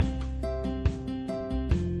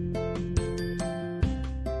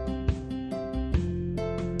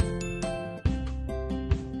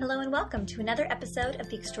welcome to another episode of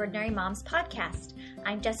the Extraordinary Moms Podcast.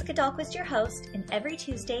 I'm Jessica Dahlquist, your host, and every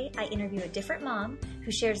Tuesday I interview a different mom who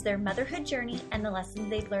shares their motherhood journey and the lessons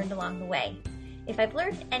they've learned along the way. If I've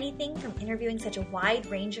learned anything from interviewing such a wide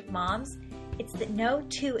range of moms, it's that no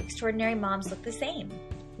two extraordinary moms look the same.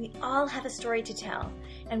 We all have a story to tell,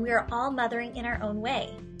 and we are all mothering in our own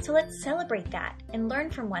way. So let's celebrate that and learn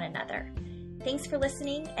from one another. Thanks for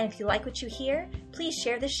listening, and if you like what you hear, please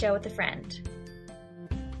share this show with a friend.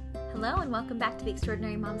 Hello, and welcome back to the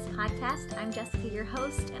Extraordinary Moms Podcast. I'm Jessica, your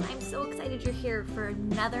host, and I'm so excited you're here for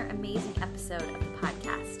another amazing episode of the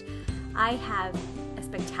podcast. I have a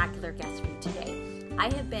spectacular guest for you today. I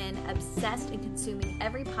have been obsessed and consuming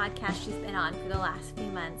every podcast she's been on for the last few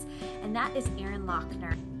months, and that is Erin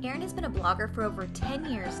Lochner. Erin has been a blogger for over 10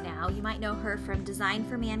 years now. You might know her from Design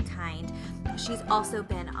for Mankind. She's also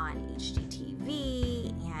been on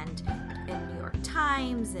HGTV and New York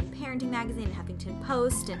Times and Parenting Magazine and Huffington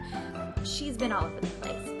Post, and she's been all over the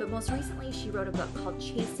place. But most recently, she wrote a book called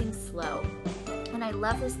Chasing Slow. And I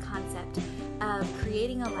love this concept of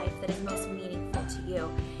creating a life that is most meaningful to you.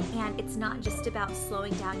 And it's not just about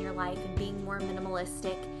slowing down your life and being more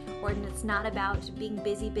minimalistic, or it's not about being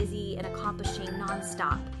busy and accomplishing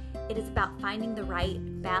nonstop. It is about finding the right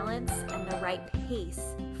balance and the right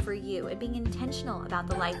pace for you and being intentional about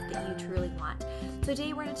the life that you truly want. So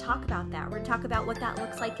today we're going to talk about that. We're going to talk about what that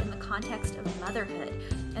looks like in the context of motherhood.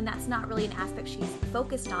 And that's not really an aspect she's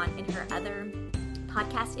focused on in her other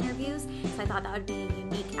podcast interviews. So I thought that would be a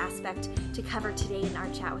unique aspect to cover today in our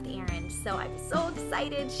chat with Erin. So I'm so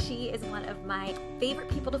excited. She is one of my favorite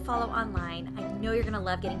people to follow online. I know you're going to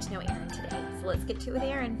love getting to know Erin today. So let's get to it with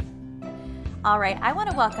Erin. All right, I want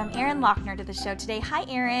to welcome Erin Lochner to the show today. Hi,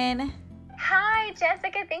 Erin. Hi,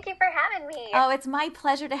 Jessica. Thank you for having me. Oh, it's my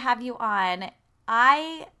pleasure to have you on.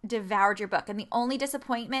 I devoured your book, and the only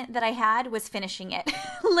disappointment that I had was finishing it.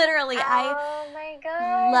 Literally, oh my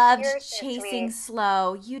gosh, loved you're so Chasing sweet.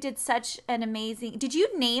 Slow. You did such an amazing... Did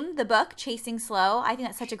you name the book Chasing Slow? I think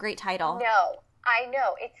that's such a great title. No, I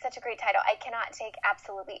know. It's such a great title. I cannot take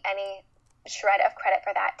absolutely any shred of credit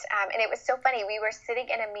for that. And it was so funny. We were sitting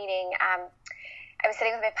in a meeting. I was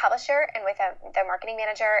sitting with my publisher and with the marketing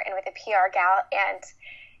manager and with a PR gal, and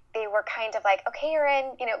they were kind of like, okay,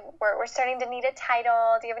 Erin, we're starting to need a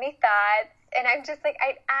title. Do you have any thoughts? And I'm just like,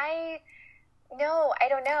 I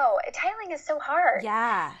don't know. Titling is so hard.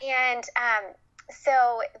 Yeah. And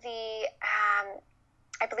so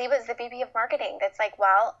I believe it was the VP of marketing that's like,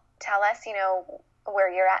 well, tell us,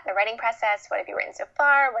 where you're at in the writing process. What have you written so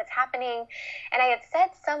far? What's happening? And I had said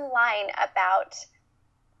some line about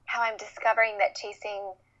how I'm discovering that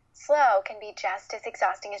chasing slow can be just as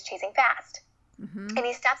exhausting as chasing fast. Mm-hmm. And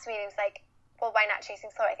he stops me and he's like, well, why not Chasing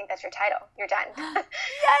Slow? I think that's your title. You're done.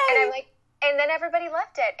 And I'm like, and then everybody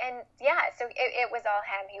loved it. And yeah, so it was all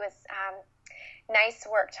him. He was, nice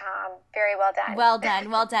work, Tom. Very well done. Well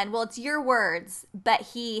done. Well, it's your words, but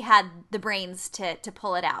he had the brains to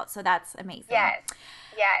pull it out. So that's amazing. Yes.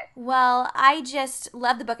 Well, I just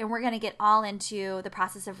love the book, and we're going to get all into the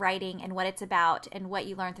process of writing and what it's about and what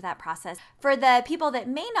you learned through that process. For the people that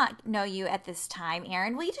may not know you at this time,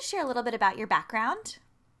 Erin, will you just share a little bit about your background?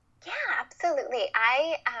 Yeah, absolutely.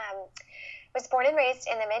 I was born and raised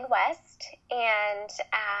in the Midwest, and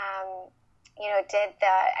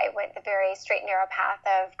I went the very straight and narrow path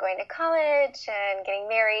of going to college and getting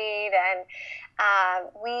married, and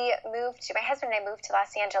my husband and I moved to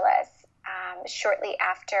Los Angeles shortly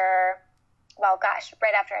after,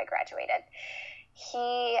 right after I graduated.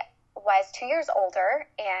 He was 2 years older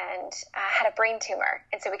and had a brain tumor.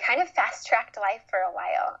 And so we kind of fast-tracked life for a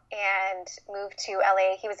while and moved to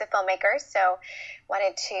LA. He was a filmmaker, so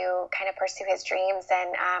wanted to kind of pursue his dreams,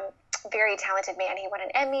 and very talented man. He won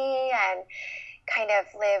an Emmy and kind of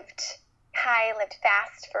lived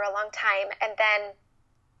fast for a long time. And then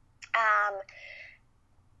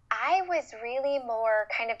I was really more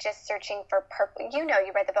kind of just searching for purpose. You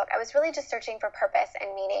read the book. I was really just searching for purpose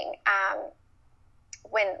and meaning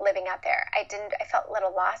when living out there. I felt a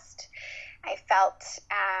little lost. I felt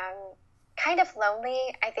kind of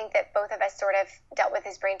lonely. I think that both of us sort of dealt with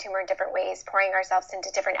his brain tumor in different ways, pouring ourselves into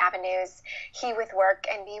different avenues, he with work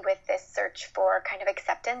and me with this search for kind of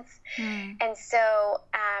acceptance. And so,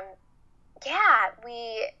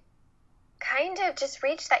 we kind of just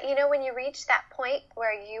reached that, when you reach that point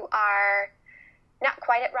where you are not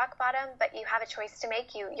quite at rock bottom, but you have a choice to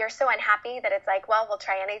make, you're so unhappy that it's like, well, we'll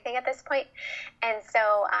try anything at this point. And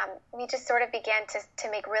so we just sort of began to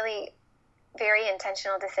make really very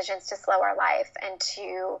intentional decisions to slow our life and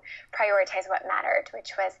to prioritize what mattered,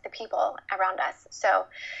 which was the people around us. So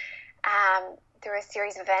through a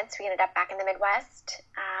series of events, we ended up back in the Midwest,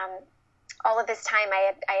 all of this time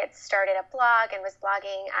I had started a blog and was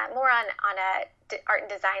blogging more on a art and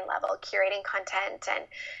design level, curating content and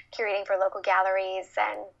curating for local galleries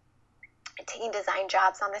and taking design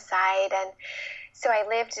jobs on the side. And so I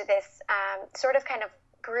lived this sort of kind of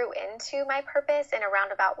grew into my purpose in a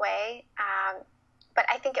roundabout way. But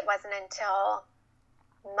I think it wasn't until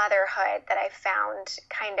motherhood that I found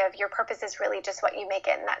kind of your purpose is really just what you make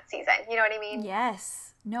it in that season. You know what I mean?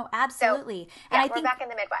 Yes. No, absolutely. So, and I we're think, back in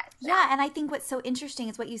the Midwest. Yeah, and I think what's so interesting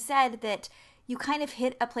is what you said, that you kind of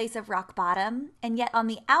hit a place of rock bottom, and yet on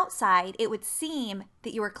the outside, it would seem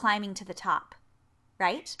that you were climbing to the top,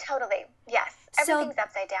 right? Totally. Yes. Everything's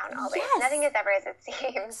upside down always. Yes. Nothing is ever as it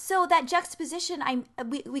seems. So that juxtaposition,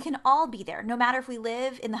 we can all be there, no matter if we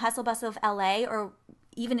live in the hustle bustle of LA or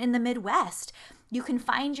even in the Midwest. You can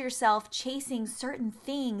find yourself chasing certain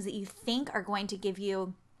things that you think are going to give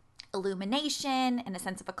you illumination and a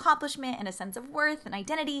sense of accomplishment and a sense of worth and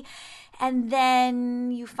identity. And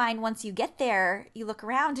then you find once you get there, you look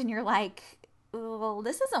around and you're like, well,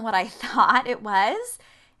 this isn't what I thought it was.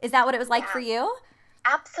 Is that what it was like for you?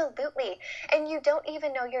 Absolutely. And you don't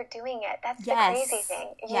even know you're doing it. That's the crazy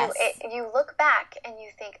thing. You look back and you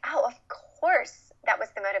think, oh, of course that was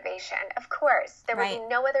the motivation. Of course. There would be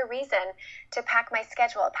no other reason to pack my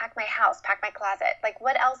schedule, pack my house, pack my closet. Like,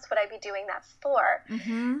 what else would I be doing that for?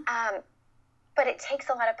 Mm-hmm. But it takes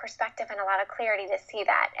a lot of perspective and a lot of clarity to see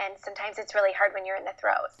that. And sometimes it's really hard when you're in the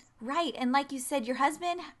throes. Right. And like you said, your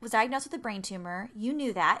husband was diagnosed with a brain tumor. You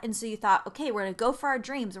knew that. And so you thought, okay, we're going to go for our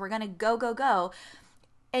dreams. We're going to go.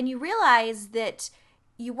 And you realized that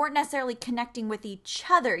you weren't necessarily connecting with each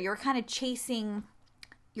other. You were kind of chasing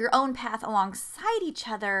your own path alongside each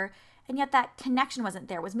other, and yet that connection wasn't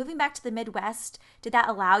there. Was moving back to the Midwest, did that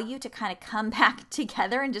allow you to kind of come back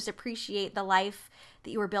together and just appreciate the life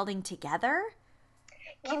that you were building together?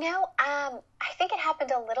 You know, I think it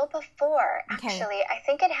happened a little before, actually. I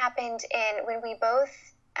think it happened when we both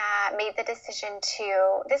made the decision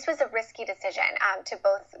this was a risky decision, to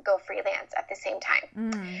both go freelance at the same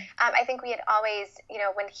time. I think we had always,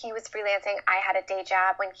 when he was freelancing, I had a day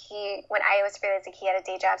job. When I was freelancing, he had a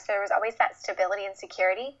day job. So there was always that stability and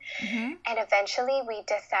security. Mm-hmm. And eventually we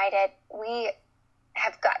decided we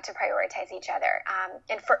have got to prioritize each other.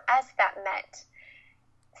 And for us, that meant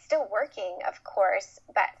still working, of course,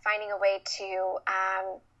 but finding a way to,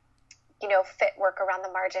 fit work around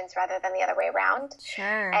the margins rather than the other way around.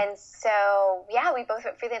 Sure. And so, we both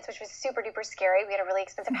went freelance, which was super duper scary. We had a really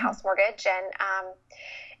expensive house mortgage, and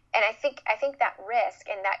I think that risk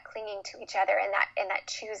and that clinging to each other and that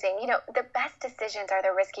choosing, the best decisions are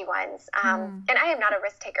the risky ones. And I am not a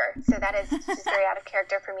risk taker, so that is just very out of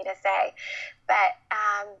character for me to say. But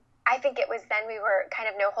I think it was then we were kind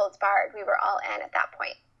of no holds barred. We were all in at that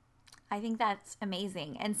point. I think that's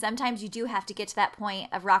amazing. And sometimes you do have to get to that point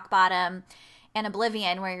of rock bottom and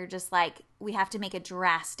oblivion where you're just like, we have to make a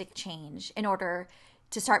drastic change in order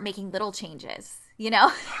to start making little changes,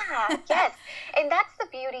 Yeah, yes. And that's the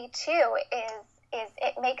beauty too, is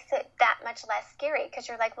it makes it that much less scary because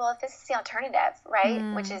you're like, well, if this is the alternative,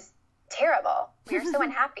 right, which is terrible, we're so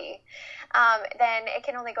unhappy, then it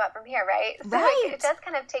can only go up from here, right? So it does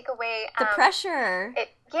kind of take away the pressure. It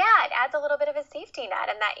adds a little bit of a safety net,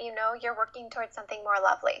 and that you're working towards something more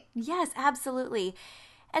lovely. Yes, absolutely.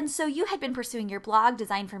 And so you had been pursuing your blog,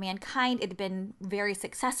 Design for Mankind. It had been very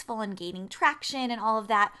successful and gaining traction and all of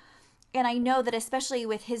that. And I know that especially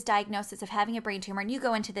with his diagnosis of having a brain tumor, and you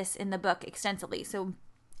go into this in the book extensively, so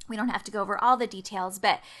we don't have to go over all the details,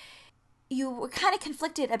 but you were kind of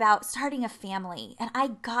conflicted about starting a family. And I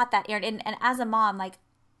got that, Erin. And as a mom, like,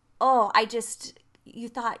 you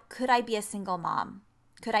thought, could I be a single mom?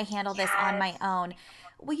 Could I handle this on my own?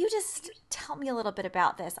 Will you just tell me a little bit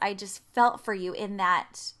about this? I just felt for you in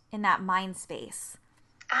that mind space.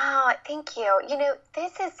 Oh, thank you.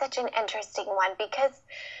 This is such an interesting one because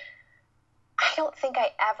I don't think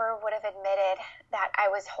I ever would have admitted that I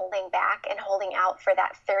was holding back and holding out for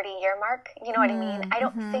that 30-year mark. You know what I mean? I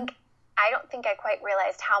don't think I quite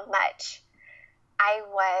realized how much I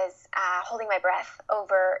was holding my breath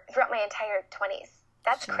throughout my entire 20s.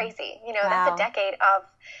 That's crazy. Wow. That's a decade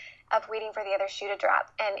of waiting for the other shoe to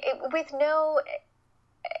drop. And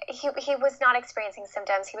he was not experiencing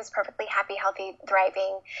symptoms. He was perfectly happy, healthy,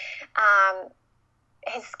 thriving.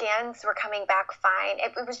 His scans were coming back fine.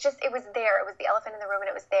 It was there. It was the elephant in the room, and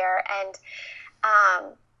it was there. And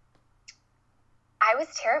I was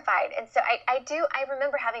terrified. And so I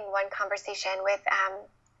remember having one conversation with,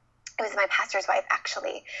 it was my pastor's wife,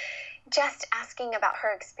 actually, just asking about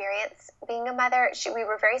her experience being a mother. We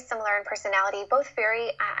were very similar in personality, both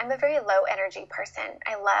I'm a very low energy person.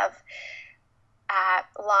 I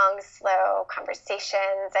long, slow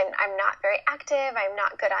conversations. I'm not very active. I'm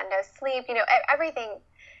not good on no sleep.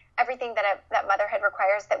 Everything that motherhood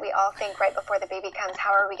requires that we all think right before the baby comes,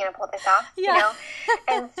 how are we going to pull this off? Yeah.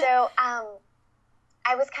 And so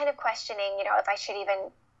I was kind of questioning, if I should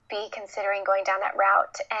even be considering going down that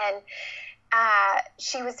route. And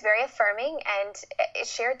she was very affirming and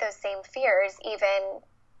shared those same fears, even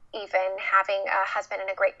having a husband and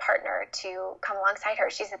a great partner to come alongside her.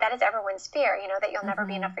 She said that is everyone's fear, that you'll never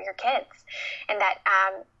be enough for your kids, and that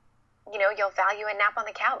you'll value a nap on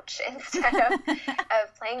the couch instead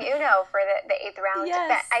of playing Uno for the 8th round. Yes.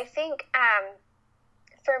 But I think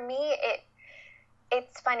for me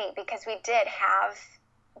it's funny because we did have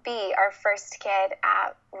B, our first kid,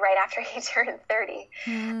 right after he turned 30.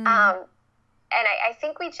 And I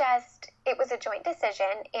think it was a joint decision,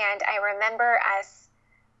 and I remember us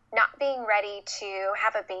not being ready to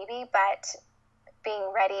have a baby, but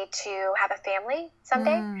being ready to have a family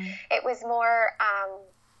someday. It was more,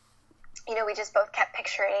 we just both kept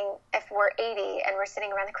picturing if we're 80 and we're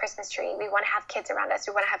sitting around the Christmas tree, we want to have kids around us.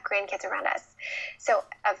 We want to have grandkids around us. So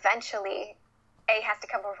eventually A has to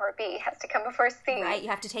come before B, has to come before C. Right, you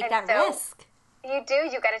have to take that risk. You do.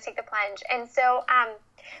 You got to take the plunge. And so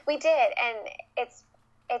we did, and it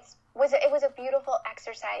was a beautiful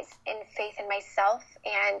exercise in faith in myself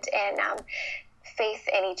and in faith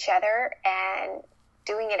in each other and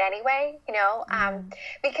doing it anyway,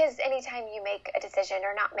 because anytime you make a decision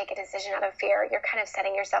or not make a decision out of fear, you're kind of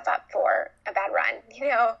setting yourself up for a bad run,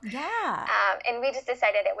 Yeah. And we just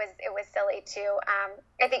decided it was silly to,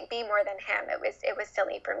 I think B more than him, it was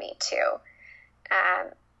silly for me to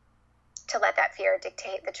let that fear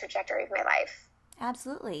dictate the trajectory of my life.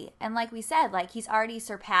 Absolutely. And like we said, he's already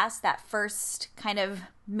surpassed that first kind of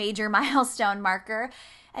major milestone marker.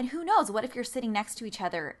 And who knows, what if you're sitting next to each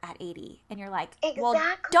other at 80 and you're like, well,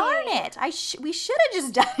 darn it, we should have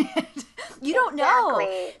just done it. You don't know.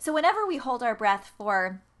 So whenever we hold our breath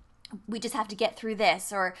for, we just have to get through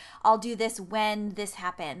this, or I'll do this when this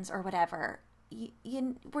happens, or whatever,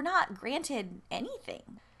 we're not granted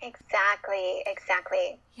anything. Exactly.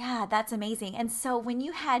 Yeah, that's amazing. And so when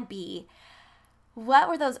you had B, what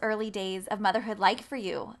were those early days of motherhood like for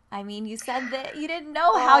you? I mean, you said that you didn't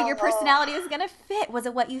know how your personality was going to fit. Was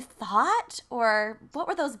it what you thought, or what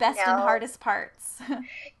were those best and hardest parts?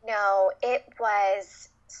 No, it was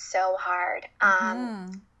so hard.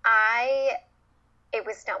 It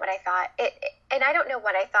was not what I thought. And I don't know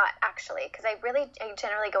what I thought, actually, because I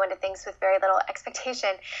generally go into things with very little expectation.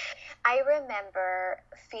 I remember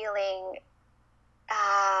feeling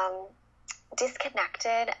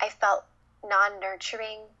disconnected. I felt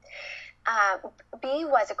non-nurturing. B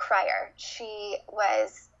was a crier. She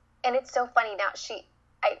was, and it's so funny now,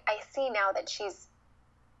 I see now that she's,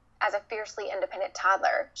 as a fiercely independent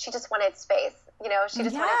toddler, she just wanted space, she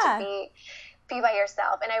just wanted to be by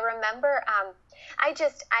herself. And I remember, I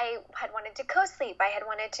had wanted to co-sleep. I had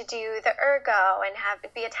wanted to do the ergo and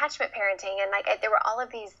be attachment parenting. And there were all of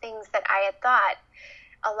these things that I had thought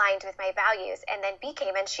aligned with my values, and then B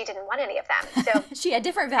came and she didn't want any of them. So she had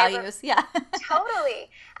different values. Yeah.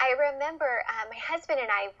 Totally. I remember my husband and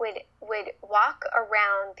I would walk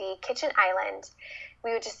around the kitchen island.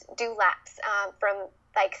 We would just do laps from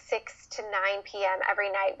 6 to 9 p.m.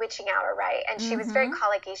 every night, witching hour, right? And she was very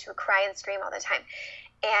colicky. She would cry and scream all the time.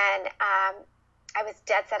 And I was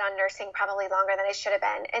dead set on nursing probably longer than I should have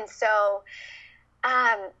been. And so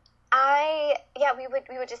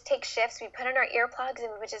we would just take shifts. We'd put in our earplugs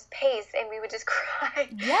and we would just pace and we would just cry.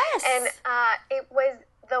 Yes. And it was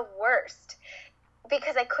the worst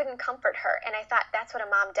because I couldn't comfort her. And I thought that's what a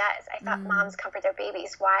mom does. I thought moms comfort their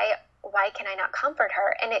babies. Why can I not comfort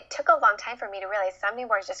her? And it took a long time for me to realize some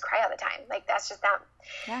newborns just cry all the time. That's just them.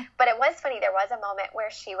 Yeah. But it was funny. There was a moment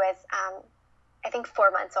where she was, I think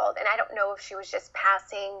 4 months old. And I don't know if she was just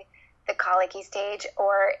passing the colicky stage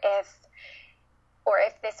or if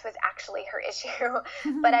this was actually her issue.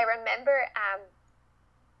 But I remember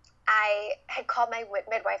I had called my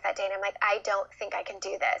midwife that day, and I'm like, I don't think I can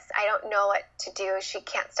do this. I don't know what to do. She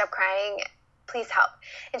can't stop crying. Please help.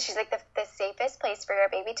 And she's like, the safest place for your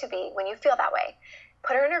baby to be when you feel that way,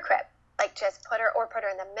 put her in her crib. Just put her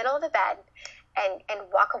in the middle of the bed and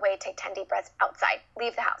walk away, take 10 deep breaths outside,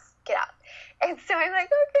 leave the house, get out. And so I'm like,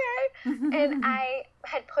 okay. And I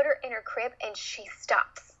had put her in her crib, and she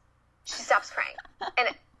stops crying.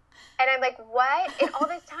 And I'm like, what? And all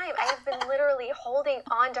this time, I have been literally holding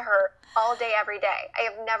on to her all day, every day. I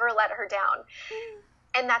have never let her down.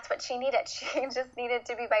 And that's what she needed. She just needed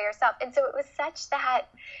to be by herself. And so it was such that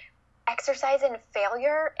exercise in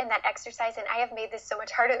failure, and that exercise in I have made this so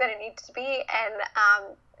much harder than it needs to be, and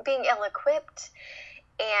being ill-equipped.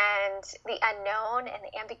 and the unknown and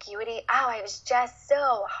the ambiguity. Oh, it was just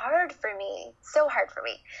so hard for me. So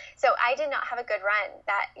I did not have a good run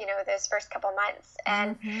those first couple months.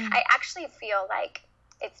 And I actually feel like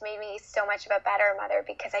it's made me so much of a better mother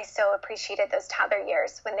because I so appreciated those toddler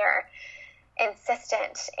years when they're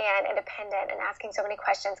insistent and independent and asking so many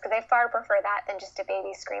questions, because I far prefer that than just a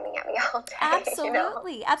baby screaming at me all day.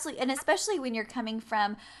 Absolutely. Absolutely. And especially when you're coming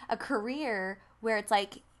from a career where it's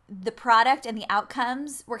like the product and the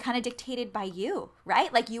outcomes were kind of dictated by you,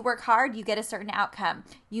 right? Like you work hard, you get a certain outcome.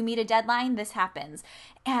 You meet a deadline, this happens.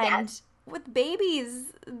 And with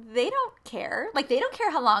babies, they don't care. Like they don't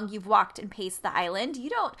care how long you've walked and paced the island.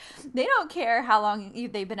 They don't care how long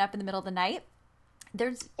they've been up in the middle of the night.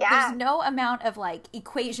 There's no amount of like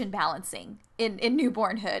equation balancing in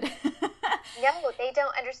newbornhood. No, they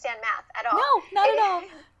don't understand math at all. No, not at all.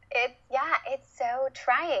 It's so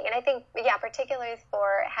trying. And I think, particularly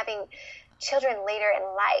for having children later in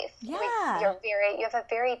life, you have a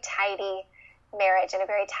very tidy marriage and a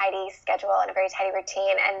very tidy schedule and a very tidy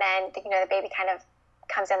routine. And then, the baby kind of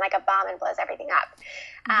comes in like a bomb and blows everything up.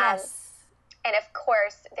 Yes. And of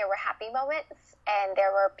course, there were happy moments and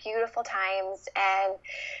there were beautiful times. And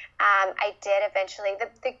I did eventually,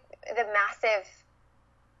 the massive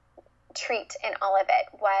treat in all of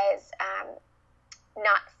it was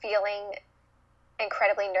not feeling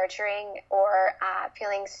incredibly nurturing or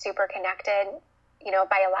feeling super connected,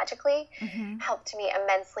 biologically, helped me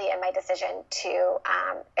immensely in my decision to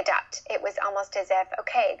adopt. It was almost as if,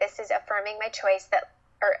 okay, this is affirming my choice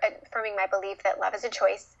or affirming my belief that love is a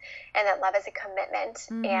choice and that love is a commitment,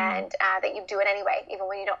 and that you do it anyway, even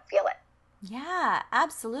when you don't feel it. Yeah,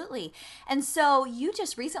 absolutely. And so you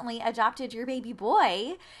just recently adopted your baby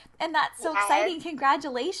boy, and that's so exciting.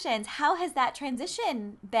 Congratulations. How has that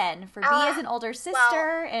transition been for me as an older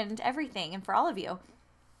sister and everything, and for all of you?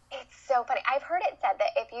 It's so funny. I've heard it said that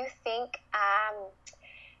if you think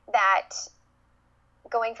that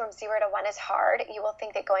going from 0 to 1 is hard, you will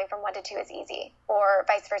think that going from 1 to 2 is easy, or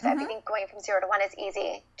vice versa. If you think going from 0 to 1 is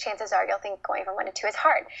easy, chances are you'll think going from 1 to 2 is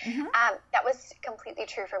hard. That was completely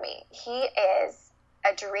true for me. He is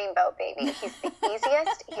a dreamboat baby. He's the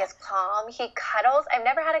easiest. He is calm. He cuddles. I've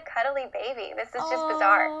never had a cuddly baby. This is just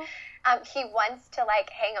bizarre. He wants to like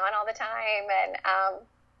hang on all the time, and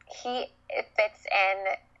he fits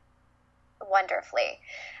in wonderfully.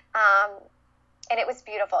 And it was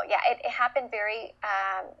beautiful. Yeah, it happened very,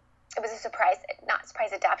 it was a surprise, not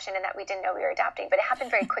surprise adoption in that we didn't know we were adopting, but it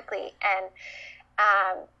happened very quickly and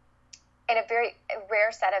in a very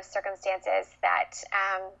rare set of circumstances that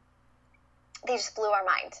they just blew our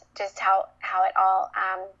mind, just how it all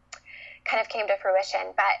kind of came to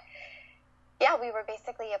fruition. But yeah, we were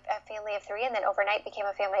basically a family of 3, and then overnight became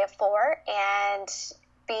a family of 4, and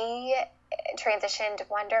B transitioned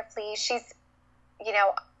wonderfully. She's,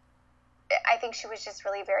 I think she was just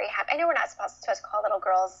really very happy. I know we're not supposed to call little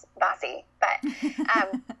girls bossy, but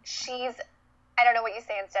she's, I don't know what you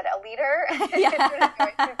say instead, a leader?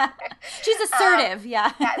 She's assertive,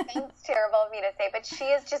 That sounds terrible of me to say, but she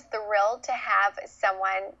is just thrilled to have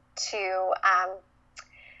someone to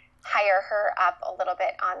hire her up a little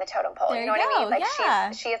bit on the totem pole. There you know what I mean?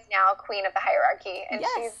 Like she is now queen of the hierarchy, and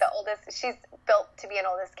she's the oldest. She's built to be an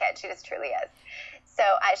oldest kid. She just truly is. So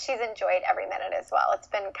she's enjoyed every minute as well. It's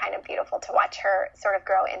been kind of beautiful to watch her sort of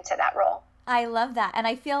grow into that role. I love that. And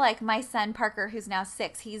I feel like my son, Parker, who's now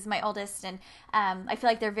 6, he's my oldest, and I feel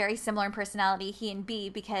like they're very similar in personality, he and B,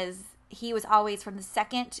 because he was always, from the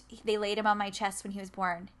second they laid him on my chest when he was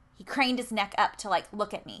born, he craned his neck up to like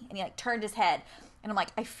look at me, and he like turned his head. And I'm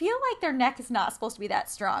like, I feel like their neck is not supposed to be that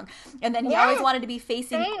strong. And then he always wanted to be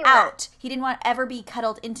facing out. He didn't want to ever be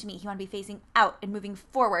cuddled into me. He wanted to be facing out and moving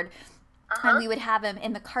forward. And we would have him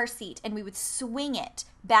in the car seat, and we would swing it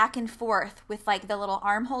back and forth with like the little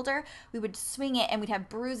arm holder. We would swing it, and we'd have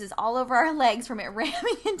bruises all over our legs from it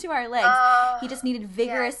ramming into our legs. He just needed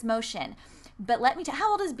vigorous motion. But let me tell you,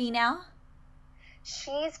 how old is B now?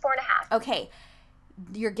 She's 4.5. Okay.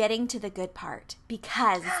 You're getting to the good part,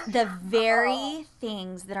 because the very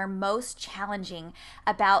things that are most challenging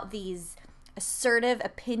about these assertive,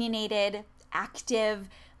 opinionated, active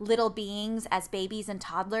little beings as babies and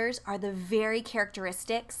toddlers are the very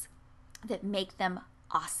characteristics that make them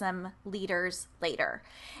awesome leaders later.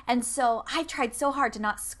 And so I tried so hard to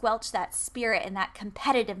not squelch that spirit and that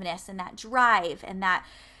competitiveness and that drive and that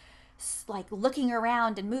like looking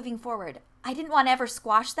around and moving forward. I didn't want to ever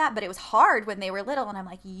squash that, but it was hard when they were little, and I'm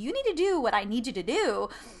like, you need to do what I need you to do.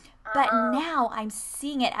 But now I'm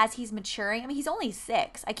seeing it as he's maturing. I mean, he's only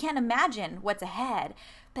 6. I can't imagine what's ahead.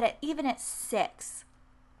 But even at 6,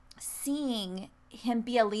 seeing him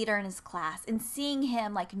be a leader in his class and seeing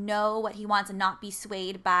him like know what he wants and not be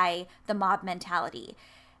swayed by the mob mentality.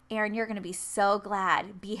 Erin, you're going to be so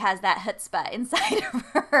glad B has that chutzpah inside of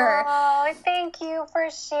her. Oh, thank you for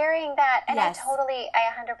sharing that. And Yes. I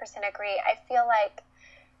 100% agree. I feel like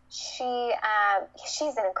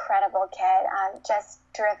she's an incredible kid, just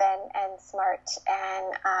driven and smart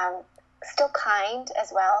and still kind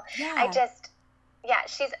as well. Yeah.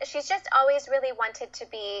 She's just always really wanted to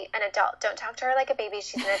be an adult. Don't talk to her like a baby.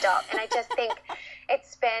 She's an adult. And I just think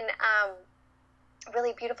it's been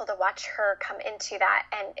really beautiful to watch her come into that.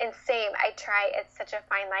 And same, it's such a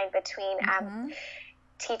fine line between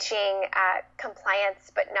teaching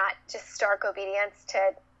compliance, but not just stark obedience to,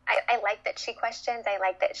 I like that she questions. I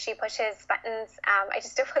like that she pushes buttons. I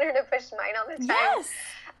just don't want her to push mine all the time. Yes.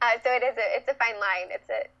 So it's a fine line. It's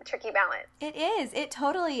a tricky balance. It is. It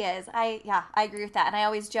totally is. I agree with that. And I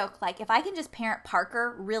always joke, like, if I can just parent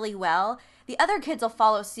Parker really well, the other kids will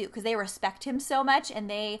follow suit because they respect him so much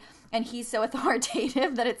and he's so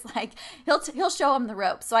authoritative that it's like he'll show him the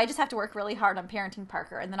ropes. So I just have to work really hard on parenting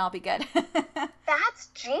Parker and then I'll be good. That's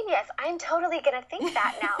genius. I'm totally going to think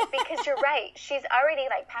that now because you're right. She's already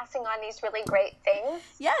like passing on these really great things.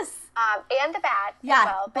 Yes. And the bad Yeah. as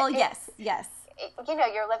well. Well, yes.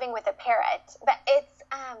 You're living with a parrot, but it's,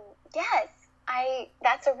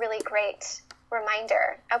 that's a really great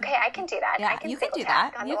reminder. Okay, I can do that. Yeah, I can you can do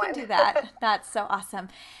task that. on You the can one. do that. That's so awesome.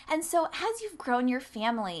 And so as you've grown your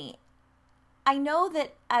family, I know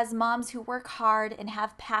that as moms who work hard and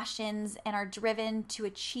have passions and are driven to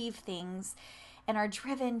achieve things and are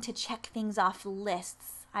driven to check things off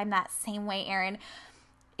lists, I'm that same way, Erin.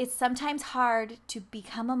 It's sometimes hard to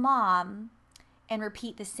become a mom and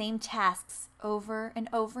repeat the same tasks over and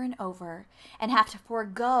over and over and have to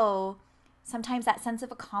forego sometimes that sense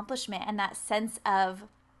of accomplishment and that sense of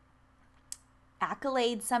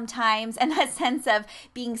accolade sometimes and that sense of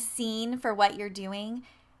being seen for what you're doing.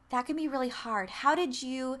 That can be really hard. How did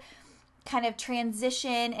you kind of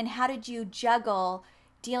transition and how did you juggle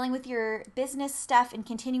dealing with your business stuff and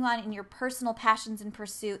continue on in your personal passions and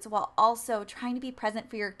pursuits while also trying to be present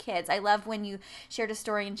for your kids? I love when you shared a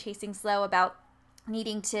story in Chasing Slow about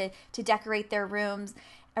needing to decorate their rooms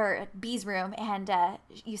or B's room, and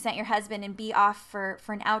you sent your husband and B off for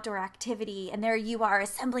an outdoor activity, and there you are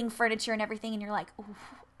assembling furniture and everything, and you're like, ooh,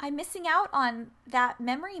 I'm missing out on that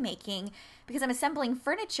memory making because I'm assembling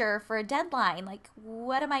furniture for a deadline. Like,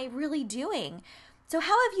 what am I really doing? So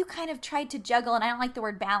how have you kind of tried to juggle, and I don't like the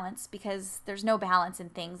word balance because there's no balance in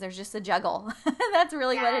things, there's just a juggle. That's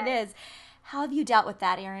really what it is. How have you dealt with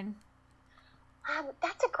that, Erin?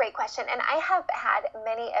 That's a great question, and I have had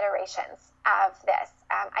many iterations of this.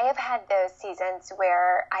 I have had those seasons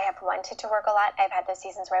where I have wanted to work a lot. I've had those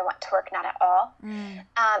seasons where I want to work not at all. And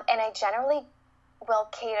I generally will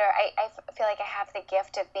cater. I feel like I have the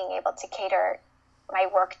gift of being able to cater my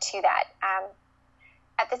work to that.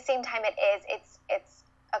 At the same time, it's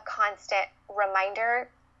a constant reminder.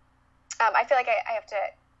 I feel like I have to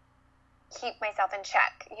keep myself in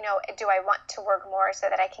check. You know, do I want to work more so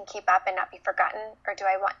that I can keep up and not be forgotten? Or do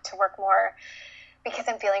I want to work more because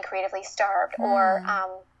I'm feeling creatively starved? Or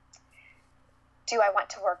do I want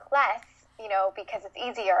to work less, you know, because it's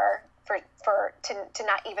easier to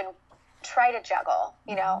not even try to juggle,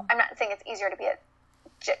 you know? I'm not saying it's easier to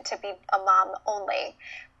be a mom only,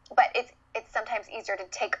 but it's sometimes easier to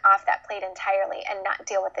take off that plate entirely and not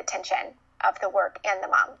deal with the tension of the work and the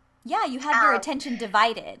mom. Yeah, you have your attention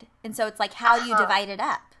divided. And so it's like, how do you divide it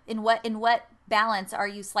up? In what balance are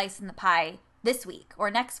you slicing the pie this week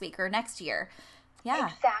or next year?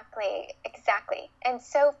 Yeah. Exactly. And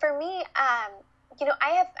so for me, you know, I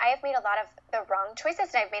have made a lot of the wrong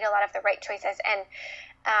choices and I've made a lot of the right choices. And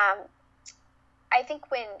I think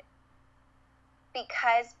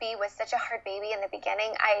because B was such a hard baby in the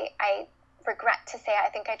beginning, I regret to say I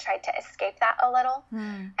think I tried to escape that a little.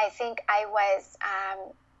 I think I was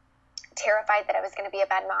terrified that I was going to be a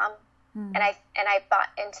bad mom, and I bought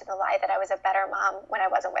into the lie that I was a better mom when I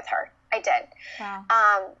wasn't with her. I did. Wow.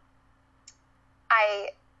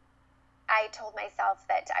 I told myself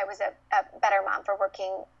that I was a better mom for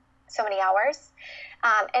working so many hours,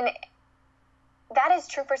 and that is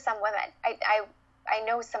true for some women. I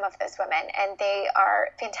know some of those women, and they are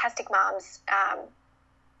fantastic moms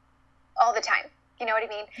all the time. You know what I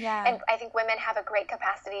mean? Yeah. And I think women have a great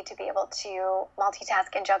capacity to be able to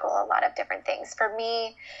multitask and juggle a lot of different things. For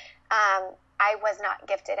me, I was not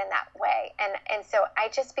gifted in that way. And so I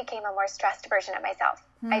just became a more stressed version of myself.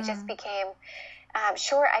 I just became,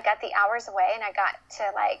 sure, I got the hours away and I got to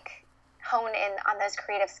like hone in on those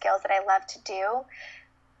creative skills that I love to do.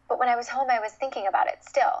 but when I was home, I was thinking about it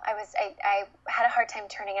still. I had a hard time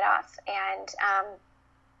turning it off. And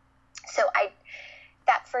so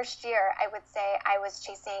that first year, I would say I was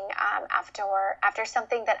chasing after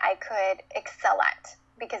something that I could excel at,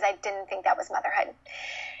 because I didn't think that was motherhood.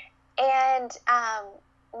 And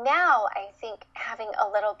now I think having a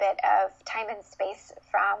little bit of time and space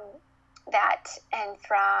from that, and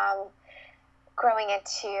from growing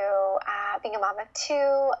into being a mom of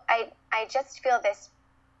two, I just feel this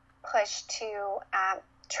push to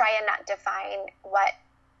try and not define what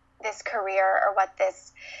this career or what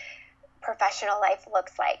this professional life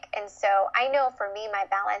looks like. And so I know for me, my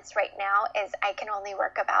balance right now is I can only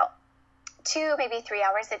work about 2, maybe 3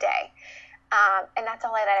 hours a day. And that's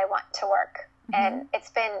all that I want to work. And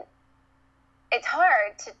it's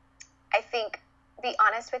hard to, I think, be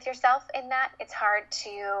honest with yourself in that. It's hard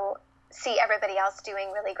to see everybody else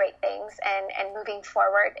doing really great things and moving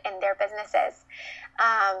forward in their businesses,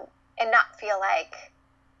 and not feel like,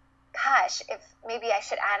 gosh, if maybe I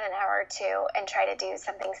should add an hour or two and try to do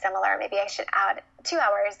something similar. Maybe I should add 2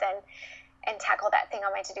 hours and tackle that thing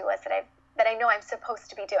on my to-do list that I know I'm supposed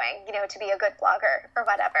to be doing, to be a good blogger or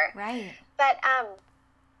whatever. Right. But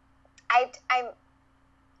I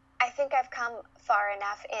think I've come far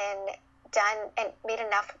enough and made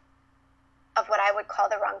enough of what I would call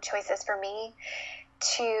the wrong choices for me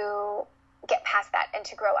to get past that and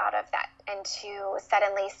to grow out of that, and to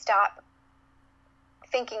suddenly stop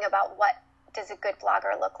thinking about what does a good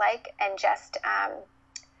blogger look like, and just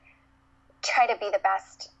try to be the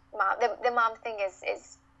best mom. The mom thing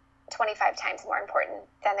is 25 times more important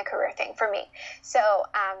than the career thing for me. So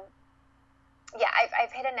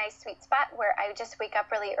I've hit a nice sweet spot where I just wake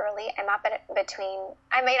up really early. I'm up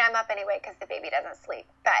I'm up anyway because the baby doesn't sleep,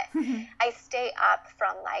 but I stay up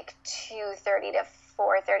from like 2:30 to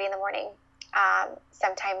 4:30 in the morning,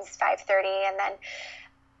 sometimes 5:30, and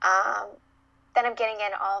then I'm getting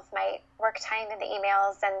in all of my work time and the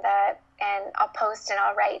emails and I'll post and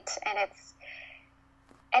I'll write,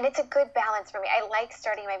 and it's a good balance for me. I like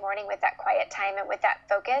starting my morning with that quiet time and with that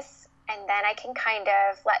focus, and then I can kind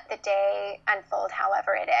of let the day unfold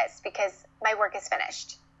however it is, because my work is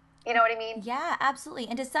finished. You know what I mean? Yeah, absolutely.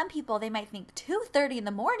 And to some people, they might think 2:30 in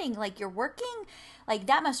the morning, like you're working, like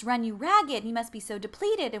that must run you ragged. You must be so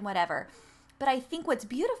depleted and whatever. But I think what's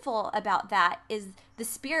beautiful about that is the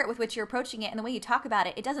spirit with which you're approaching it and the way you talk about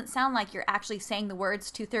it. It doesn't sound like you're actually saying the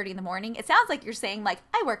words 2:30 in the morning. It sounds like you're saying, like,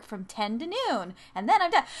 I work from 10 to noon and then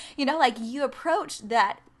I'm done. Like you approach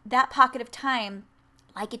that pocket of time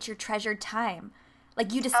like it's your treasured time.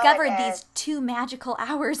 Like you discovered these 2 magical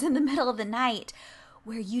hours in the middle of the night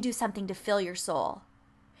where you do something to fill your soul.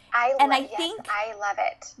 I love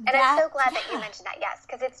it. And I'm so glad that you mentioned that, yes,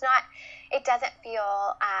 because it doesn't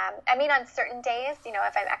feel, on certain days,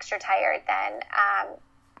 if I'm extra tired, then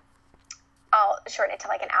I'll shorten it to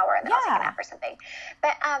like an hour and then I'll take a nap or something.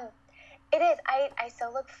 But it is, I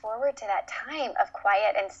so look forward to that time of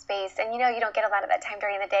quiet and space. And, you don't get a lot of that time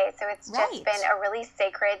during the day. So it's just been a really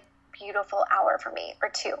sacred, beautiful hour for me, or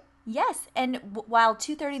 2. Yes, and while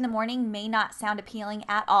 2:30 in the morning may not sound appealing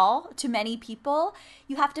at all to many people,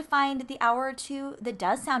 you have to find the hour or 2 that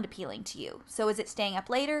does sound appealing to you. So is it staying up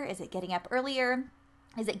later? Is it getting up earlier?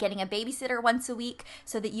 Is it getting a babysitter once a week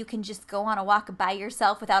so that you can just go on a walk by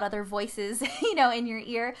yourself without other voices, in your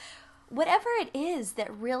ear? Whatever it is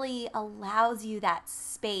that really allows you that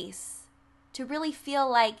space to really feel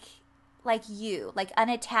like you, like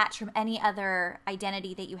unattached from any other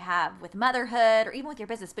identity that you have with motherhood or even with your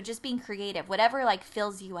business, but just being creative, whatever like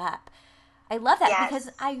fills you up. I love that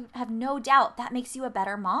because I have no doubt that makes you a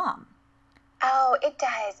better mom. Oh, it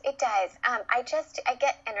does. It does. I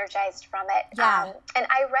get energized from it. Yeah. And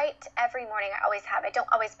I write every morning. I always have. I don't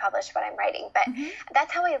always publish what I'm writing, but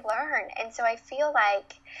that's how I learn. And so I feel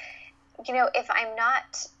like, if I'm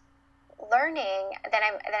not learning, then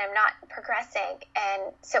I'm not progressing.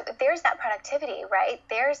 And so there's that productivity, right?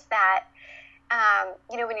 There's that,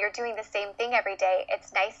 when you're doing the same thing every day,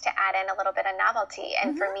 it's nice to add in a little bit of novelty.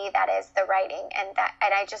 And for me, that is the writing. And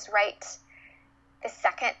I just write the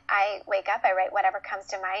second I wake up. I write whatever comes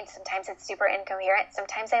to mind. Sometimes it's super incoherent.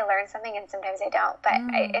 Sometimes I learn something and sometimes I don't, but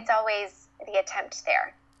it's always the attempt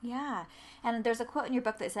there. Yeah. And there's a quote in your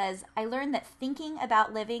book that says, I learned that thinking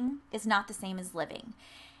about living is not the same as living.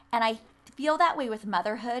 And I feel that way with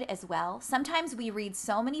motherhood as well. Sometimes we read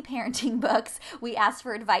so many parenting books. We ask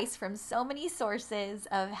for advice from so many sources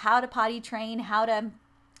of how to potty train, how to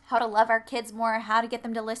love our kids more, how to get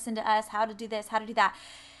them to listen to us, how to do this, how to do that.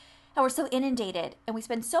 And we're so inundated. And we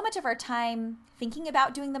spend so much of our time thinking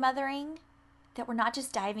about doing the mothering that we're not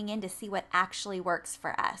just diving in to see what actually works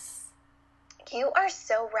for us. You are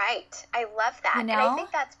so right. I love that. You know? And I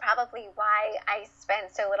think that's probably why I spend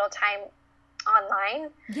so little time online.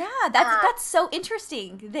 Yeah, that's so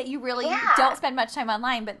interesting that you really don't spend much time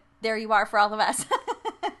online, but there you are for all of us.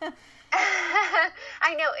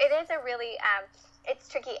 I know, it is a really, it's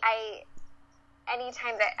tricky.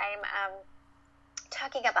 Anytime that I'm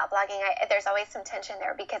talking about blogging, there's always some tension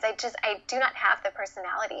there because I do not have the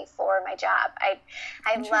personality for my job. I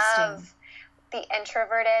love the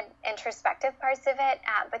introverted, introspective parts of it,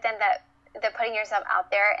 but then the putting yourself out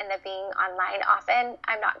there and the being online often,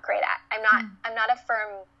 I'm not great at. I'm not a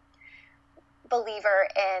firm believer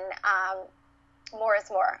in more is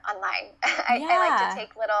more online. I like to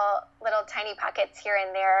take little tiny pockets here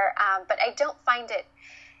and there, but I don't find it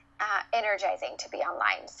energizing to be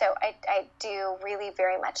online. So I do really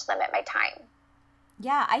very much limit my time.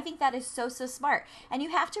 Yeah, I think that is so smart. And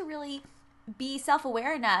you have to really be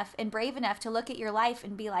self-aware enough and brave enough to look at your life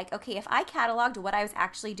and be like, okay, if I cataloged what I was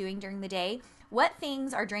actually doing during the day, what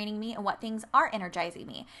things are draining me and what things are energizing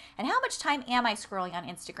me? And how much time am I scrolling on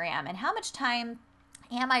Instagram? And how much time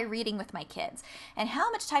am I reading with my kids? And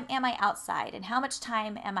how much time am I outside? And how much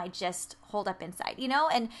time am I just holed up inside? You know,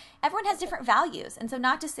 and everyone has different values. And so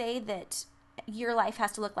not to say that your life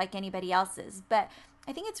has to look like anybody else's, but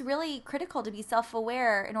I think it's really critical to be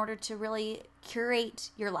self-aware in order to really curate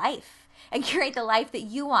your life and curate the life that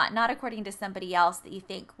you want, not according to somebody else that you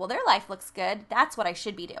think, well, their life looks good. That's what I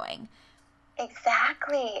should be doing.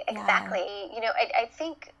 Exactly. Yeah. You know, I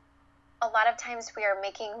think a lot of times we are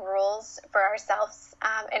making rules for ourselves,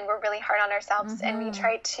 and we're really hard on ourselves, and we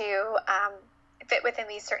try to fit within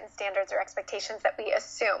these certain standards or expectations that we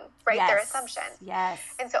assume, right? Yes. They're assumptions. Yes.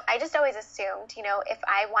 And so I just always assumed, you know, if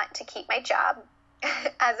I want to keep my job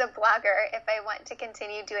as a blogger, if I want to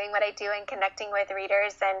continue doing what I do and connecting with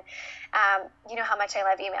readers, and you know how much I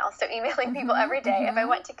love email, so emailing people every day, if I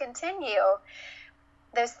want to continue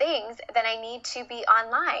those things, then I need to be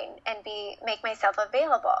online and make myself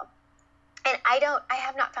available. And I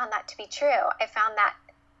have not found that to be true. I found that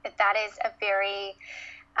is a very,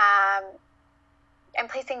 I'm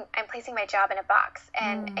placing my job in a box,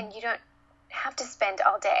 and you don't have to spend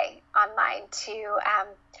all day online to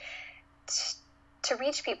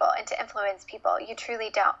reach people and to influence people. You truly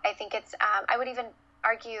don't. I think it's, I would even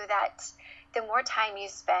argue that the more time you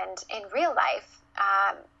spend in real life,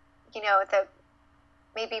 you know,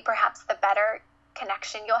 maybe perhaps the better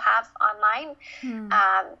connection you'll have online.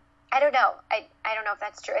 I don't know. I don't know if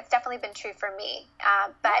that's true. It's definitely been true for me.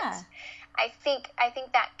 But yeah. I think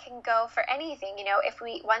that can go for anything. You know,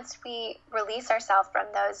 once we release ourselves from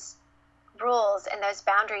those rules and those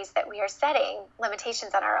boundaries that we are setting,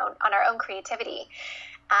 limitations on our own creativity,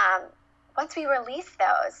 once we release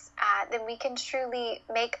those, then we can truly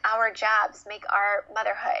make our jobs, make our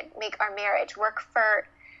motherhood, make our marriage work for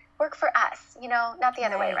us, you know, not the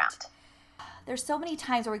other way around. There's so many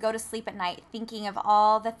times where we go to sleep at night thinking of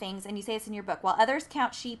all the things, and you say this in your book, while others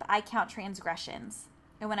count sheep, I count transgressions.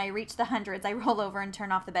 And when I reach the hundreds, I roll over and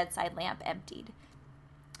turn off the bedside lamp emptied.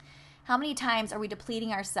 How many times are we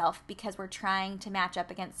depleting ourselves because we're trying to match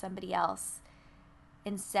up against somebody else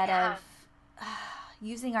instead of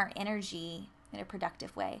using our energy in a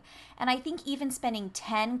productive way? And I think even spending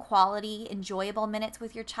 10 quality, enjoyable minutes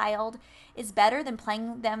with your child is better than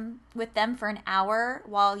playing with them for an hour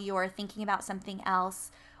while you're thinking about something else,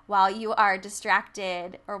 while you are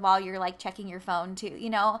distracted, or while you're like checking your phone too, you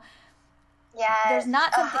know? Yes, there's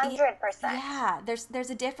not something 100%. Yeah, there's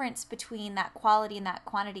a difference between that quality and that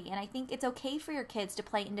quantity. And I think it's okay for your kids to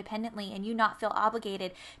play independently and you not feel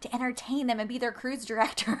obligated to entertain them and be their cruise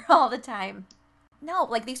director all the time. No,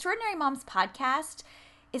 like the Extraordinary Moms podcast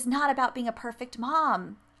is not about being a perfect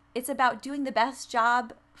mom. It's about doing the best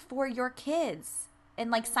job for your kids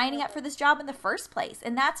and like signing up for this job in the first place.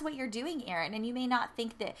 And that's what you're doing, Erin. And you may not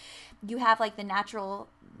think that you have like the natural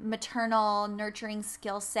maternal nurturing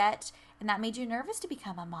skill set and that made you nervous to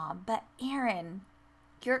become a mom. But Erin,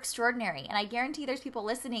 you're extraordinary. And I guarantee there's people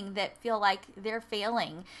listening that feel like they're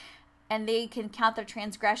failing and they can count their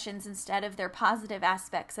transgressions instead of their positive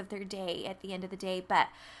aspects of their day at the end of the day. But,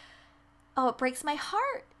 it breaks my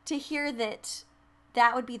heart to hear that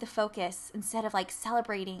would be the focus instead of like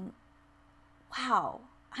celebrating, wow,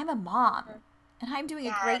 I'm a mom and I'm doing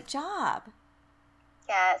a great job.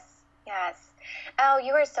 Yes. Oh,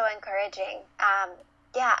 you are so encouraging.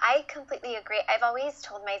 Yeah, I completely agree. I've always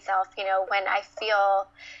told myself, you know, when I feel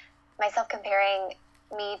myself comparing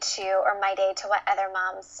me to, or my day to what other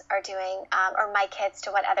moms are doing, or my kids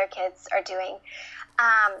to what other kids are doing,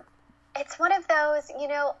 it's one of those, you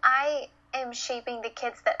know, I am shaping the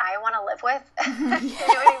kids that I want to live with. You know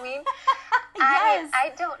what I mean? Yes. Yes.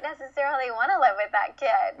 I don't necessarily want to live with that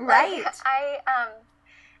kid. Right. Like,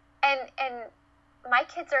 and my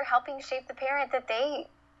kids are helping shape the parent that they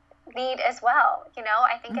need as well. You know,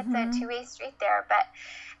 I think it's a two-way street there. But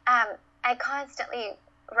I constantly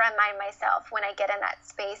remind myself when I get in that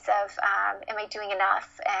space of, am I doing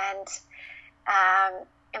enough? And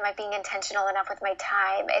am I being intentional enough with my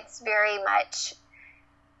time? It's very much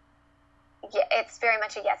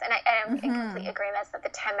a yes. And I'm in complete agreement that the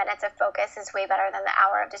 10 minutes of focus is way better than the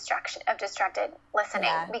hour of distracted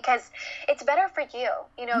listening, because it's better for you.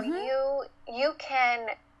 You know, you can,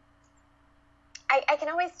 I can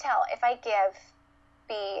always tell if I give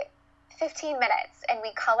the 15 minutes and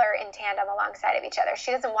we color in tandem alongside of each other.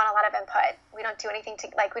 She doesn't want a lot of input. We don't do anything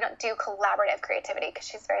we don't do collaborative creativity because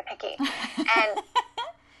she's very picky. And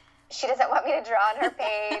she doesn't want me to draw on her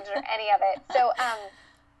page or any of it. So,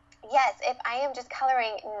 yes, if I am just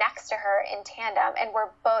coloring next to her in tandem and we're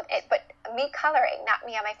both, but me coloring, not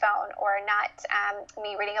me on my phone or not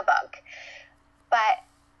me reading a book, but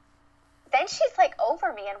then she's like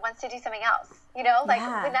over me and wants to do something else, you know, like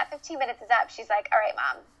when that 15 minutes is up, she's like, all right,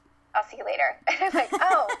 Mom, I'll see you later. And I'm like,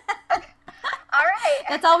 oh, okay. All right.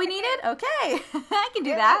 That's all we needed? Okay. I can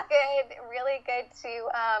do that. Really good to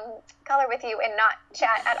color with you and not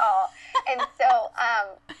chat at all. And so,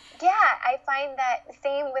 I find that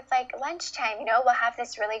same with like lunchtime, you know, we'll have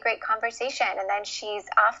this really great conversation and then she's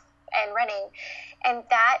off and running. And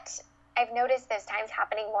that, I've noticed those times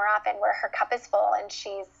happening more often where her cup is full and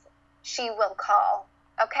she will call,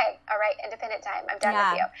 okay, all right, independent time, I'm done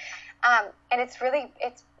with you. And it's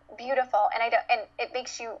beautiful. And it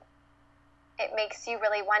makes you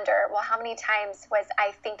really wonder, well, how many times was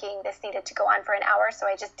I thinking this needed to go on for an hour, so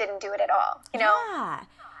I just didn't do it at all, you know? Yeah.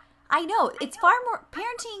 I know. It's far more,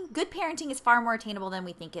 good parenting is far more attainable than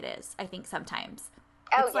we think it is, I think sometimes.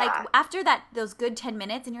 It's like after those good 10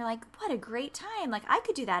 minutes and you're like, what a great time. Like I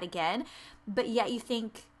could do that again. But yet you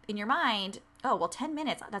think in your mind, oh, well, 10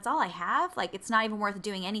 minutes, that's all I have? Like it's not even worth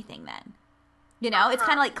doing anything then. You know, it's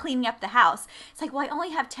kind of like cleaning up the house. It's like, well, I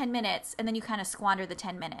only have 10 minutes, and then you kind of squander the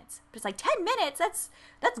 10 minutes. But it's like, 10 minutes,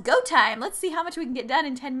 that's go time. Let's see how much we can get done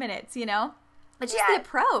in 10 minutes, you know? It's just the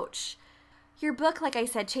approach. Your book, like I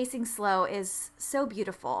said, Chasing Slow, is so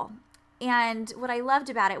beautiful. And what I loved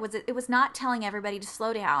about it was not telling everybody to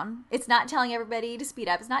slow down. It's not telling everybody to speed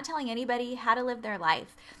up. It's not telling anybody how to live their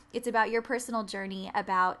life. It's about your personal journey,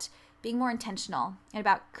 about being more intentional, and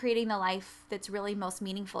about creating the life that's really most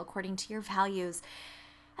meaningful according to your values.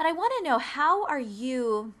 And I want to know, how are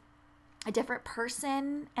you a different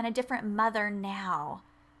person and a different mother now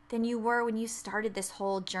than you were when you started this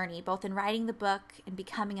whole journey, both in writing the book and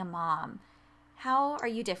becoming a mom? How are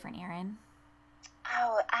you different, Erin?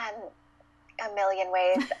 Oh, a million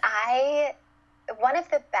ways. One of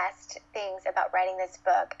the best things about writing this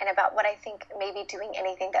book, and about what I think maybe doing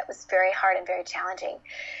anything that was very hard and very challenging,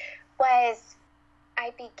 was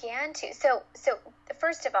I began to, so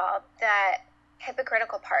first of all, the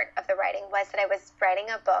hypocritical part of the writing was that I was writing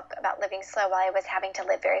a book about living slow while I was having to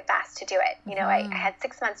live very fast to do it. You know, I had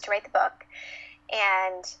 6 months to write the book,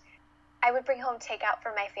 and I would bring home takeout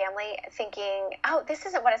for my family thinking, oh, this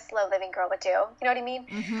isn't what a slow living girl would do. You know what I mean?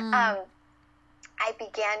 I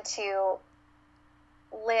began to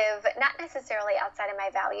live not necessarily outside of my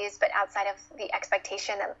values, but outside of the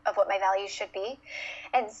expectation of what my values should be.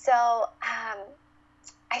 And so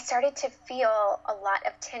I started to feel a lot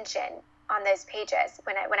of tension on those pages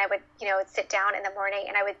when I would, you know, sit down in the morning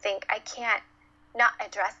and I would think, I can't not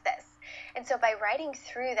address this. And so by writing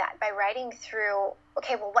through,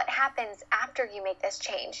 okay, well, what happens after you make this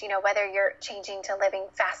change? You know, whether you're changing to living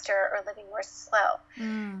faster or living more slow.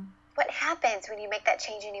 What happens when you make that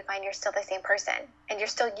change and you find you're still the same person and you're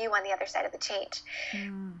still you on the other side of the change?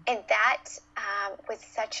 And that was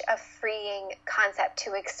such a freeing concept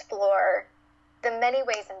to explore the many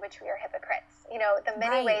ways in which we are hypocrites, you know, the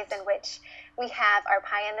many ways in which we have our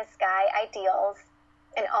pie in the sky ideals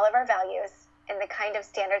and all of our values and the kind of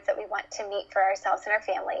standards that we want to meet for ourselves and our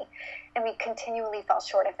family. And we continually fall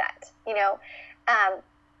short of that, you know.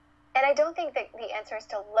 And I don't think that the answer is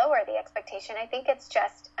to lower the expectation. I think it's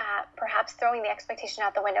just perhaps throwing the expectation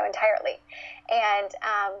out the window entirely. And,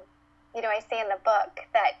 you know, I say in the book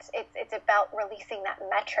that it's about releasing that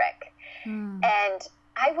metric. And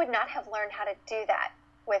I would not have learned how to do that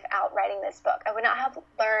without writing this book. I would not have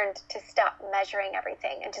learned to stop measuring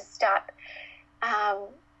everything and to stop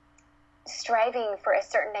striving for a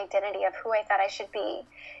certain identity of who I thought I should be,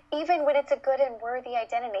 even when it's a good and worthy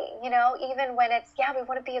identity, you know, even when it's, we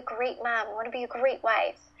want to be a great mom, we want to be a great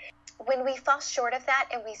wife. When we fall short of that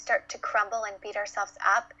and we start to crumble and beat ourselves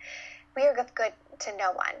up, we are good to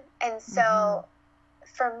no one. And so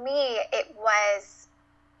for me, it was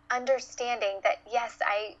understanding that, yes,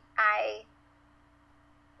 I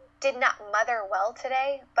did not mother well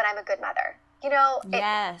today, but I'm a good mother. You know?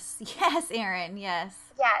 Yes, Erin, yes.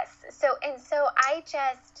 Yes. So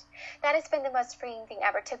that has been the most freeing thing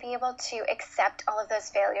ever, to be able to accept all of those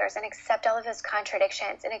failures and accept all of those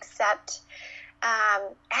contradictions and accept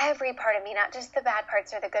every part of me, not just the bad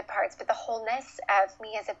parts or the good parts, but the wholeness of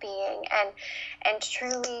me as a being, and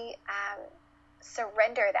truly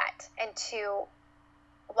surrender that, and to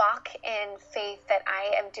walk in faith that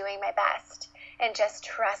I am doing my best, and just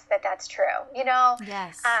trust that that's true, you know?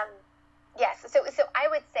 Yes. Yes. So I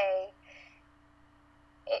would say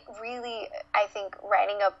it really, I think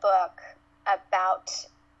writing a book about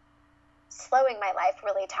slowing my life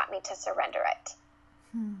really taught me to surrender it.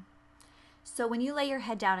 So when you lay your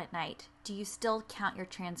head down at night, do you still count your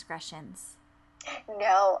transgressions?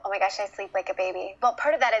 No. Oh my gosh, I sleep like a baby. Well,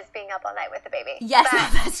 part of that is being up all night with the baby. Yes,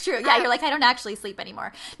 that's true. Yeah, you're like, I don't actually sleep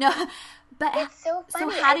anymore. No, but it's so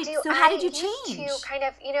funny. So how did you change? To kind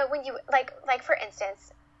of, you know, when you like for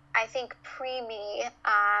instance, I think pre-me,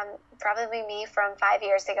 probably me from 5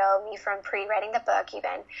 years ago, me from pre-writing the book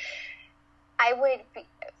even, I would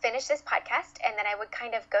finish this podcast, and then I would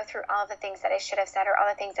kind of go through all of the things that I should have said, or all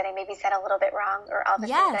the things that I maybe said a little bit wrong, or all the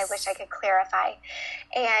things that I wish I could clarify.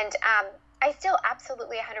 And I still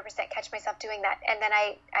absolutely 100% catch myself doing that. And then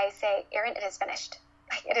I say, Erin, it is finished.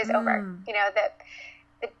 Like, it is over. You know,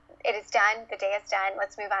 it is done. The day is done.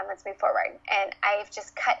 Let's move on. Let's move forward. And I've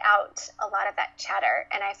just cut out a lot of that chatter,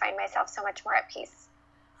 and I find myself so much more at peace.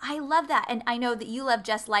 I love that. And I know that you love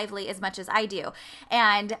Jess Lively as much as I do.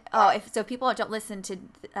 And if people don't listen to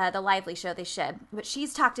the Lively show, they should. But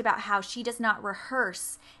she's talked about how she does not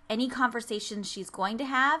rehearse any conversations she's going to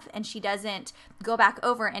have, and she doesn't go back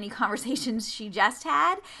over any conversations she just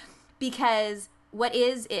had, because what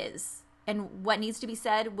is, and what needs to be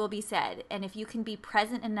said will be said. And if you can be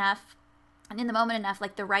present enough and in the moment enough,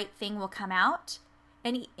 like, the right thing will come out.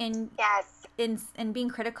 And in being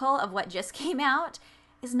critical of what just came out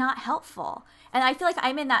is not helpful. And I feel like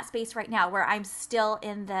I'm in that space right now where I'm still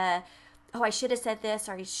in the, I should have said this,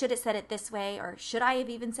 or I should have said it this way, or should I have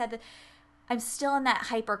even said that? I'm still in that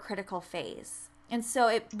hypercritical phase. And so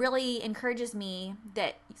it really encourages me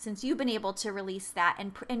that since you've been able to release that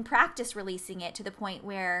and practice releasing it to the point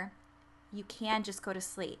where you can just go to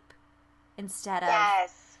sleep instead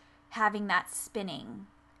of having that spinning,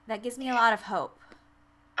 that gives me a lot of hope.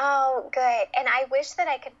 Oh, good. And I wish that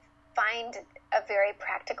I could find a very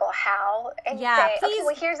practical how, and say, please. Okay,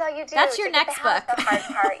 well, here's how you do. That's your next book. The hard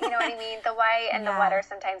part, you know what I mean? The why and the what are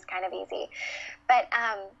sometimes kind of easy. But,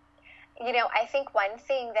 you know, I think one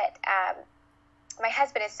thing that my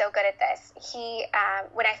husband is so good at this. He,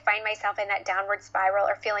 when I find myself in that downward spiral,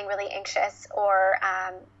 or feeling really anxious, or,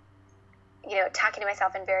 you know, talking to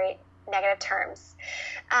myself in very negative terms,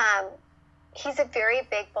 he's a very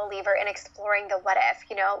big believer in exploring the what if,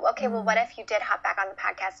 you know, okay, well, what if you did hop back on the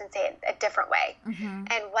podcast and say it a different way?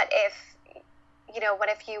 And what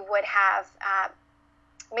if you would have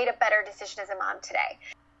made a better decision as a mom today?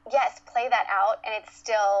 Yes, play that out, and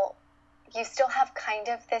you still have kind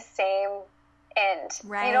of the same end.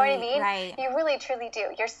 Right, you know what I mean? Right. You really, truly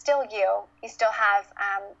do. You're still you. You still have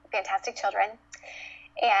fantastic children.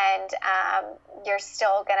 And you're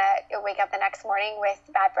still gonna wake up the next morning with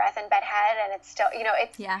bad breath and bedhead, and it's still, you know,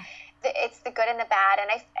 it's the good and the bad. And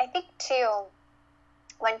I think too,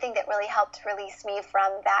 one thing that really helped release me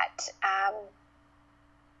from that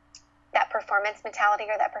that performance mentality,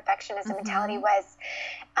 or that perfectionism mentality, was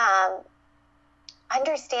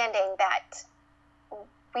understanding that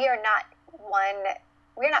we're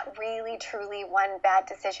not really truly one bad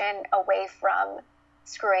decision away from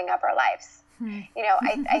screwing up our lives. You know,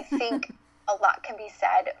 I think a lot can be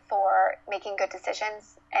said for making good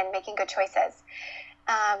decisions and making good choices.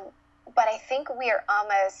 But I think we are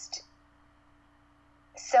almost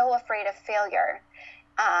so afraid of failure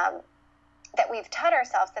that we've taught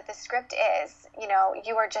ourselves that the script is, you know,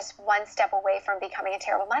 you are just one step away from becoming a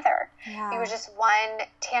terrible mother. You were just one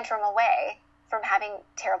tantrum away from having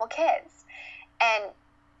terrible kids. And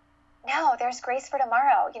no, there's grace for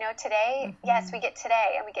tomorrow. You know, today, yes, we get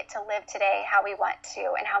today, and we get to live today how we want to,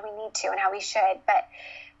 and how we need to, and how we should. But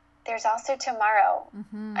there's also tomorrow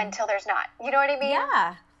until there's not. You know what I mean?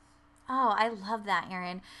 Yeah. Oh, I love that,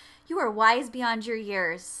 Erin. You are wise beyond your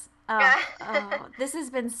years. Oh, this has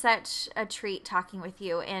been such a treat talking with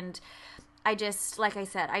you. And I just, like I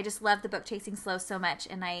said, I just love the book Chasing Slow so much.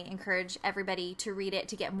 And I encourage everybody to read it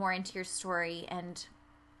to get more into your story. And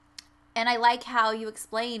I like how you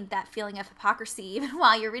explained that feeling of hypocrisy even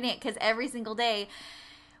while you're reading it, because every single day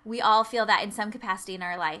we all feel that in some capacity in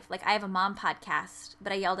our life. Like I have a mom podcast,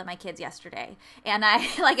 but I yelled at my kids yesterday, and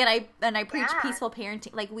I preach peaceful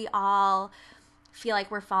parenting. Like we all feel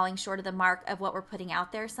like we're falling short of the mark of what we're putting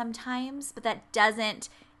out there sometimes, but that doesn't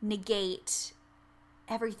negate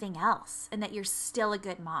everything else, and that you're still a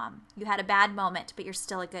good mom. You had a bad moment, but you're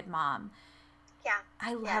still a good mom. Yeah.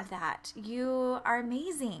 I love that. You are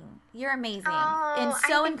amazing. You're amazing. Oh, and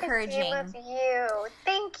so I think encouraging. The same of you.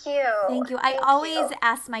 Thank you. Thank you. I always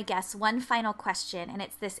ask my guests one final question, and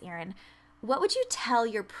it's this, Erin. What would you tell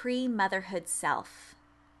your pre-motherhood self?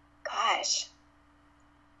 Gosh.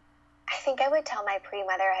 I think I would tell my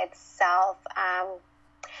pre-motherhood self,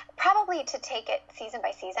 probably to take it season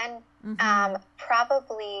by season.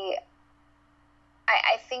 Probably,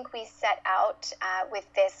 I think we set out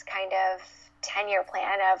with this kind of 10-year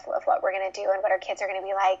plan of what we're going to do and what our kids are going to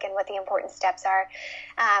be like and what the important steps are.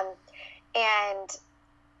 And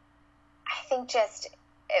I think just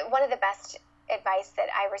one of the best advice that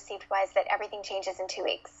I received was that everything changes in 2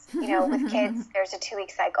 weeks. You know, with kids, there's a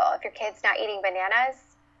 2-week cycle. If your kid's not eating bananas,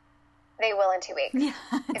 they will in 2 weeks. Yeah,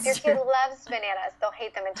 if your kid loves bananas, they'll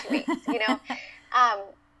hate them in 2 weeks. You know,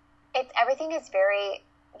 everything is very,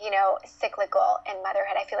 you know, cyclical in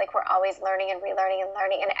motherhood. I feel like we're always learning and relearning and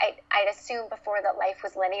learning. And I'd assume before that life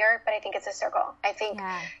was linear, but I think it's a circle. I think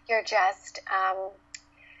you're just,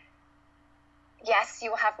 yes,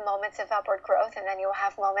 you will have moments of upward growth, and then you will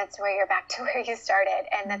have moments where you're back to where you started,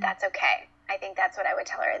 and that's okay. I think that's what I would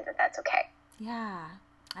tell her, is that that's okay. Yeah,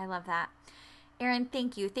 I love that. Erin,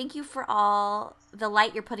 thank you. Thank you for all the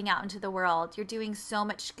light you're putting out into the world. You're doing so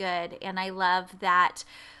much good, and I love that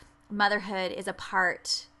motherhood is a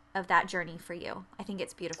part of that journey for you. I think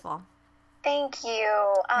it's beautiful. Thank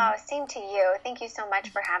you. Oh, same to you. Thank you so much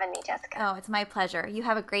for having me, Jessica. Oh, it's my pleasure. You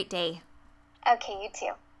have a great day. Okay, you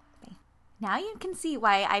too. Now you can see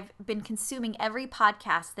why I've been consuming every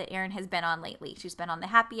podcast that Erin has been on lately. She's been on the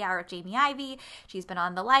Happy Hour with Jamie Ivey. She's been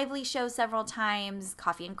on the Lively Show several times,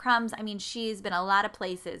 Coffee and Crumbs. I mean, she's been a lot of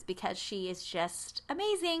places because she is just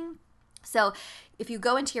amazing. So if you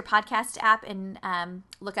go into your podcast app and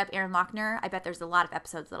look up Erin Lochner, I bet there's a lot of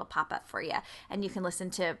episodes that'll pop up for you, and you can listen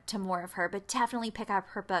to more of her. But definitely pick up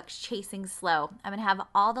her book, Chasing Slow. I'm going to have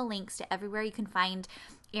all the links to everywhere you can find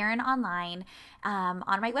Erin online on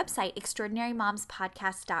my website,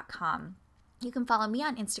 extraordinarymomspodcast.com. You can follow me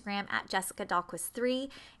on Instagram at Jessica Dahlquist3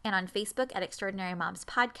 and on Facebook at Extraordinary Moms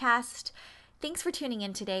Podcast. Thanks for tuning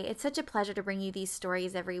in today. It's such a pleasure to bring you these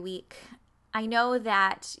stories every week. I know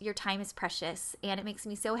that your time is precious, and it makes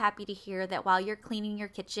me so happy to hear that while you're cleaning your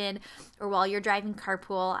kitchen or while you're driving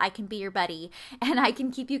carpool, I can be your buddy and I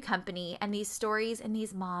can keep you company, and these stories and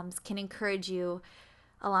these moms can encourage you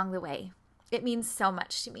along the way. It means so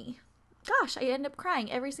much to me. Gosh, I end up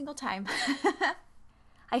crying every single time.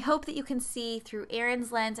 I hope that you can see through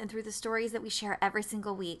Erin's lens and through the stories that we share every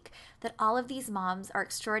single week that all of these moms are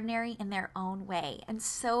extraordinary in their own way, and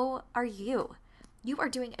so are you. You are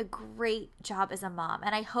doing a great job as a mom,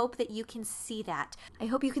 and I hope that you can see that. I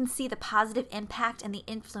hope you can see the positive impact and the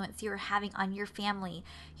influence you are having on your family,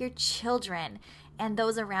 your children, and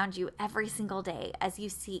those around you every single day as you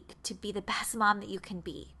seek to be the best mom that you can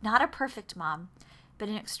be. Not a perfect mom, but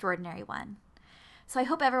an extraordinary one. So I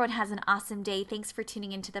hope everyone has an awesome day. Thanks for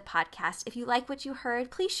tuning into the podcast. If you like what you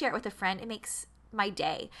heard, please share it with a friend. It makes my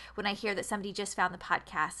day when I hear that somebody just found the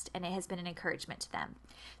podcast and it has been an encouragement to them.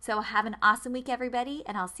 So have an awesome week, everybody,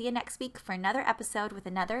 and I'll see you next week for another episode with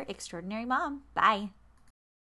another extraordinary mom. Bye.